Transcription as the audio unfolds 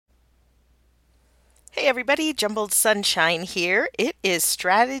everybody, Jumbled Sunshine here. It is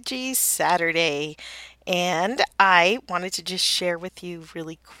Strategy Saturday, and I wanted to just share with you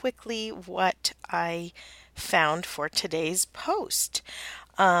really quickly what I found for today's post.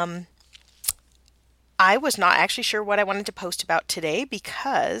 Um, I was not actually sure what I wanted to post about today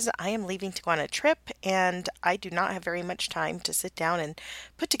because I am leaving to go on a trip and I do not have very much time to sit down and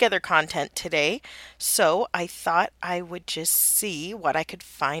put together content today. So I thought I would just see what I could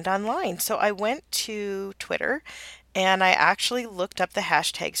find online. So I went to Twitter and I actually looked up the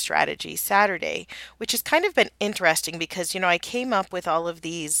hashtag Strategy Saturday, which has kind of been interesting because, I came up with all of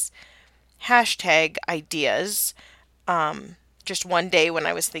these hashtag ideas just one day when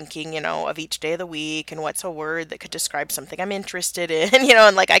I was thinking, of each day of the week and what's a word that could describe something I'm interested in,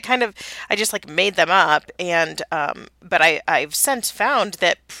 and like I just like made them up. And, but I've since found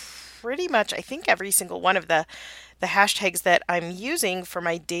that pretty much, I think every single one of the hashtags that I'm using for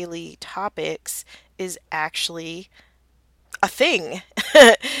my daily topics is actually a thing.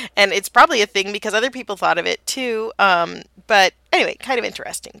 And it's probably a thing because other people thought of it too. But anyway, kind of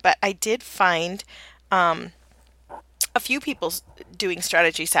interesting. But I did find, um, a few people doing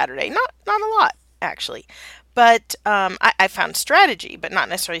Strategy Saturday. Not a lot actually, but I found strategy, but not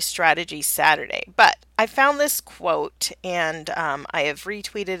necessarily Strategy Saturday. But I found this quote, and I have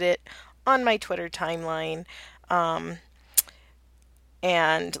retweeted it on my Twitter timeline. Um,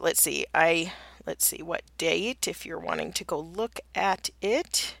 and let's see what date if you're wanting to go look at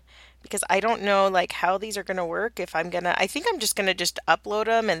it. Because I don't know like how these are going to work. If I think I'm just going to just upload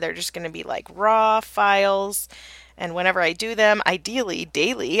them and they're just going to be like raw files. And whenever I do them, ideally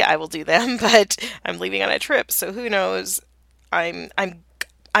daily, I will do them, but I'm leaving on a trip, so who knows? I'm I'm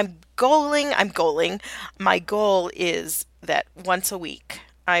I'm goaling. My goal is that once a week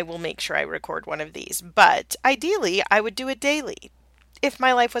I will make sure I record one of these. But ideally, I would do it daily if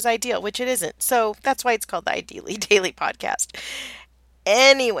my life was ideal, which it isn't. So that's why it's called the Ideally Daily Podcast.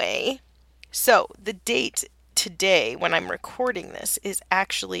 Anyway, so the date today when I'm recording this is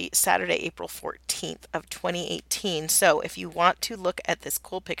actually Saturday, April 14th of 2018. So if you want to look at this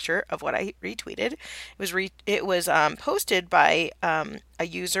cool picture of what I retweeted, it was posted by a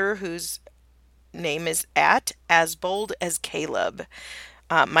user whose name is at as bold as Caleb.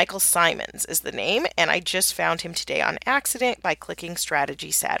 Michael Simons is the name, and I just found him today on accident by clicking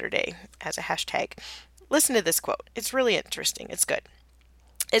Strategy Saturday as a hashtag. Listen to this quote. It's really interesting. It's good.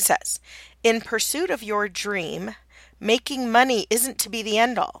 It says, "In pursuit of your dream, making money isn't to be the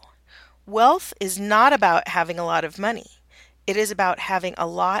end all. Wealth is not about having a lot of money. It is about having a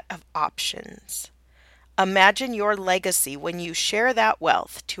lot of options. Imagine your legacy when you share that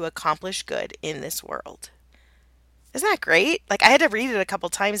wealth to accomplish good in this world." Isn't that great? Like I had to read it a couple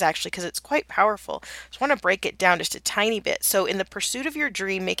times actually because it's quite powerful. Just want to break it down just a tiny bit. So, in the pursuit of your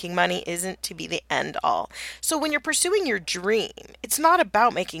dream, making money isn't to be the end all. So, when you're pursuing your dream, it's not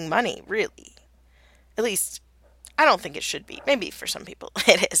about making money, really. At least, I don't think it should be. Maybe for some people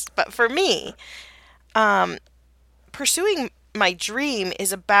it is. But for me, um, pursuing my dream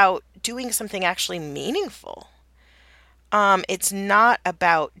is about doing something actually meaningful. It's not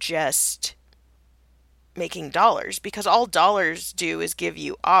about just making dollars because all dollars do is give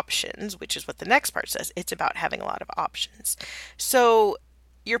you options, which is what the next part says. It's about having a lot of options. So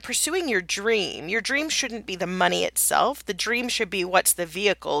you're pursuing your dream. Your dream shouldn't be the money itself. The dream should be what's the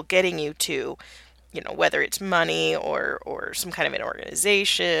vehicle getting you to, whether it's money or some kind of an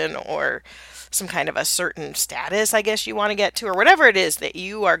organization or some kind of a certain status, I guess you want to get to, or whatever it is that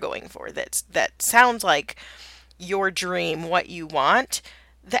you are going for. That sounds like your dream, what you want.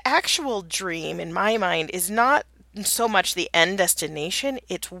 The actual dream, in my mind, is not so much the end destination,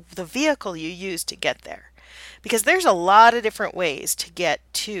 it's the vehicle you use to get there. Because there's a lot of different ways to get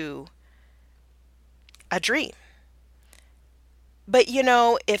to a dream. But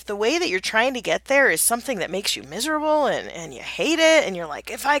if the way that you're trying to get there is something that makes you miserable and you hate it, and you're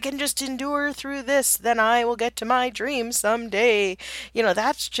like, if I can just endure through this, then I will get to my dream someday.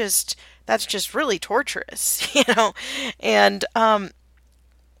 That's just really torturous, And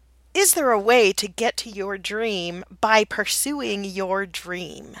is there a way to get to your dream by pursuing your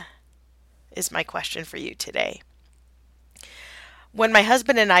dream? Is my question for you today. When my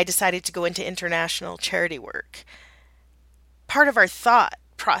husband and I decided to go into international charity work, part of our thought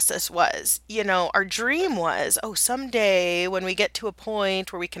process was, our dream was, oh, someday when we get to a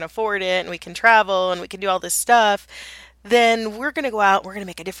point where we can afford it and we can travel and we can do all this stuff, then we're going to go out, we're going to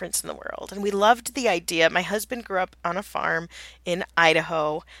make a difference in the world. And we loved the idea. My husband grew up on a farm in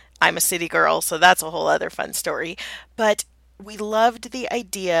Idaho. I'm a city girl, so that's a whole other fun story. But we loved the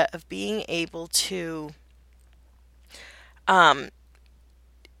idea of being able to um,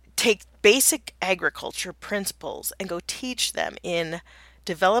 take basic agriculture principles and go teach them in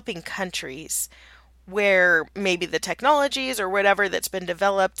developing countries where maybe the technologies or whatever that's been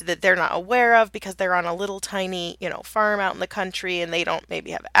developed that they're not aware of because they're on a little tiny, farm out in the country and they don't maybe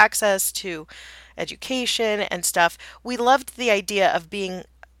have access to education and stuff. We loved the idea of being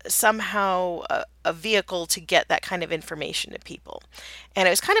somehow a vehicle to get that kind of information to people. And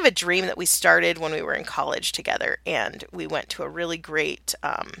it was kind of a dream that we started when we were in college together. And we went to a really great,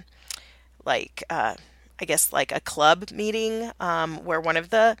 like, I guess, like a club meeting where one of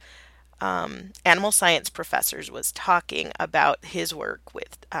the animal science professors was talking about his work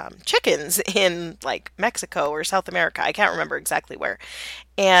with chickens in like Mexico or South America. I can't remember exactly where.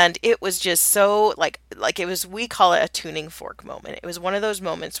 And it was just so like it was, we call it a tuning fork moment. It was one of those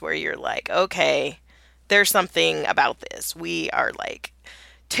moments where you're like, okay, there's something about this. We are like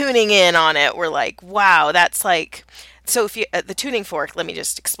tuning in on it. We're like, wow, that's like, so if you the tuning fork, let me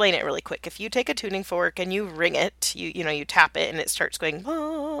just explain it really quick. If you take a tuning fork and you ring it, you tap it and it starts going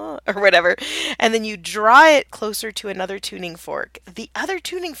 "Ah," or whatever, and then you draw it closer to another tuning fork. The other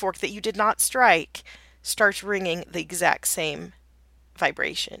tuning fork that you did not strike starts ringing the exact same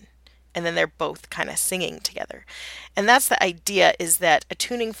vibration. And then they're both kind of singing together. And that's the idea, is that a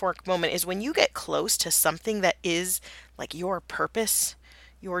tuning fork moment is when you get close to something that is like your purpose,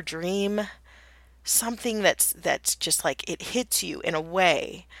 your dream, something that's just like it hits you in a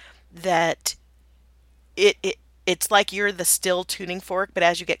way that it's like you're the still tuning fork, but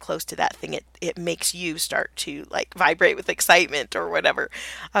as you get close to that thing, it makes you start to like vibrate with excitement or whatever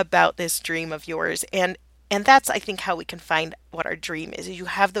about this dream of yours. And that's, I think, how we can find what our dream is. You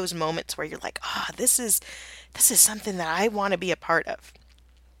have those moments where you're like, this is something that I want to be a part of.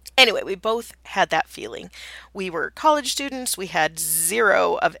 Anyway, we both had that feeling. We were college students. We had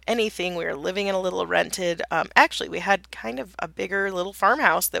zero of anything. We were living in a little rented. Actually, we had kind of a bigger little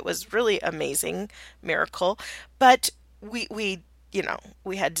farmhouse that was really amazing, miracle. But we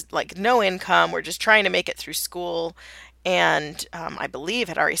had like no income. We're just trying to make it through school, and I believe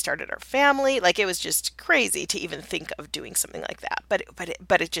had already started our family. Like it was just crazy to even think of doing something like that.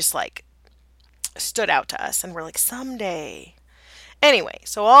 But it just like stood out to us, and we're like someday. Anyway,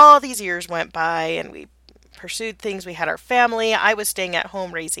 so all these years went by and we pursued things. We had our family. I was staying at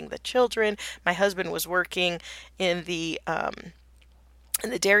home raising the children. My husband was working in the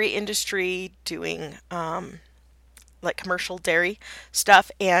dairy industry doing like commercial dairy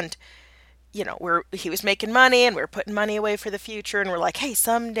stuff, and he was making money and we are putting money away for the future, and we're like, hey,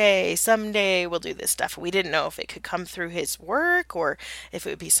 someday we'll do this stuff. We didn't know if it could come through his work or if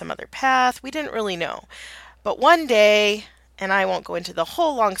it would be some other path. We didn't really know. But one day, and I won't go into the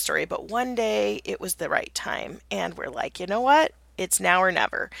whole long story, but one day it was the right time. And we're like, you know what? It's now or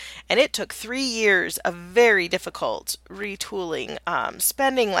never. And it took 3 years of very difficult retooling,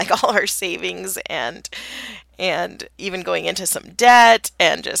 spending like all our savings and even going into some debt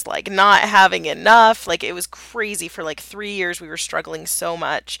and just like not having enough. Like it was crazy. For like 3 years we were struggling so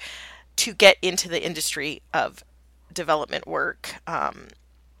much to get into the industry of development work,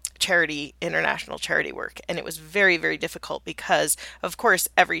 charity, international charity work. And it was very, very difficult because, of course,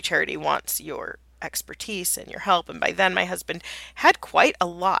 every charity wants your expertise and your help. And by then, my husband had quite a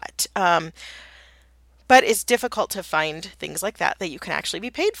lot. But it's difficult to find things like that you can actually be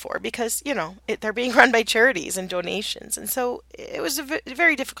paid for because, they're being run by charities and donations. And so it was a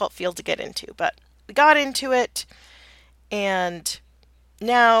very difficult field to get into. But we got into it, and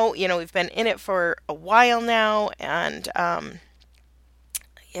now, we've been in it for a while now, and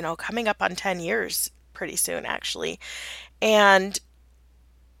coming up on 10 years pretty soon, actually. And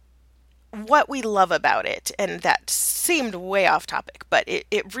what we love about it, and that seemed way off topic, but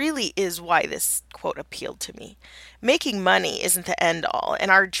it really is why this quote appealed to me. Making money isn't the end all.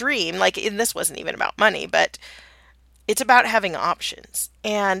 And our dream, and this wasn't even about money, but it's about having options.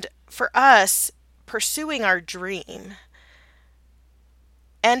 And for us, pursuing our dream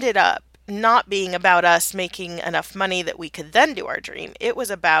ended up not being about us making enough money that we could then do our dream. It was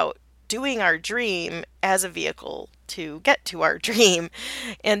about doing our dream as a vehicle to get to our dream.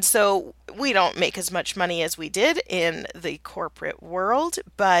 And so we don't make as much money as we did in the corporate world,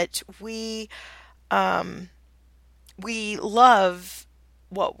 but we love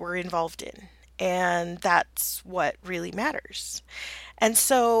what we're involved in, and that's what really matters. And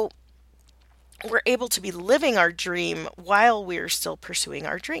so we're able to be living our dream while we're still pursuing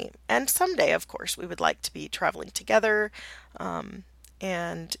our dream. And someday, of course, we would like to be traveling together,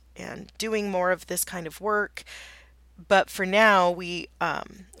 and doing more of this kind of work. But for now, we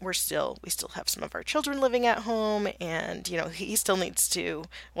still have some of our children living at home, and he still needs to.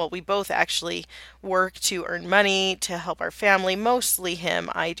 Well, we both actually work to earn money to help our family. Mostly him.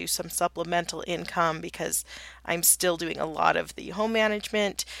 I do some supplemental income because I'm still doing a lot of the home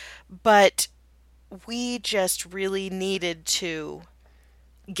management, but we just really needed to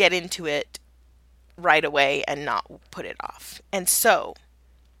get into it right away and not put it off. And so,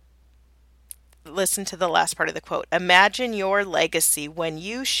 listen to the last part of the quote. Imagine your legacy when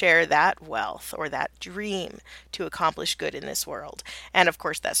you share that wealth or that dream to accomplish good in this world. And of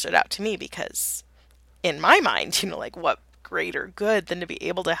course, that stood out to me because, in my mind, like what greater good than to be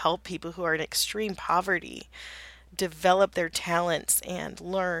able to help people who are in extreme poverty develop their talents and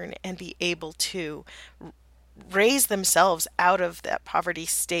learn and be able to raise themselves out of that poverty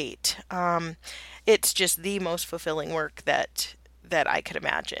state. It's just the most fulfilling work that I could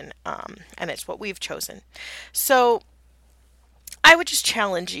imagine, and it's what we've chosen. So I would just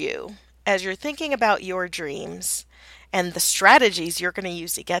challenge you as you're thinking about your dreams and the strategies you're going to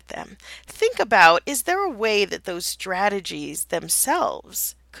use to get them. Think about, is there a way that those strategies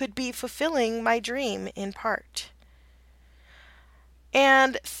themselves could be fulfilling my dream in part?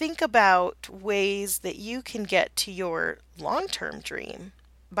 And think about ways that you can get to your long term dream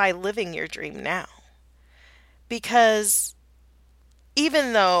by living your dream now. Because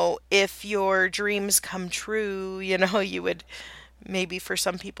even though if your dreams come true, you would maybe for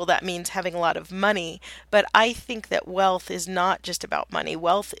some people that means having a lot of money, but I think that wealth is not just about money.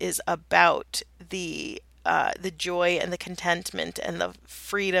 Wealth is about the joy and the contentment and the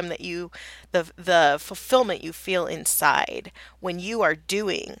freedom that the fulfillment you feel inside when you are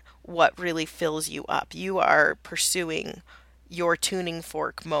doing what really fills you up. You are pursuing your tuning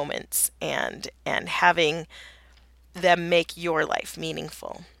fork moments and having them make your life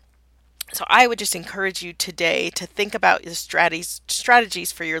meaningful. So I would just encourage you today to think about the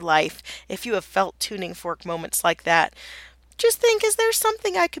strategies for your life. If you have felt tuning fork moments like that, just think, is there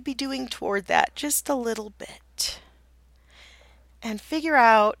something I could be doing toward that just a little bit? And figure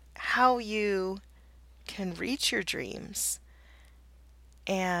out how you can reach your dreams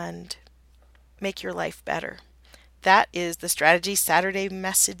and make your life better. That is the Strategy Saturday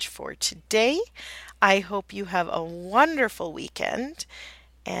message for today. I hope you have a wonderful weekend,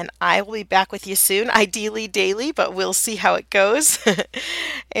 and I will be back with you soon, ideally daily, but we'll see how it goes.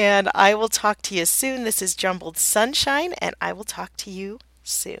 And I will talk to you soon. This is Jumbled Sunshine, and I will talk to you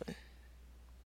soon.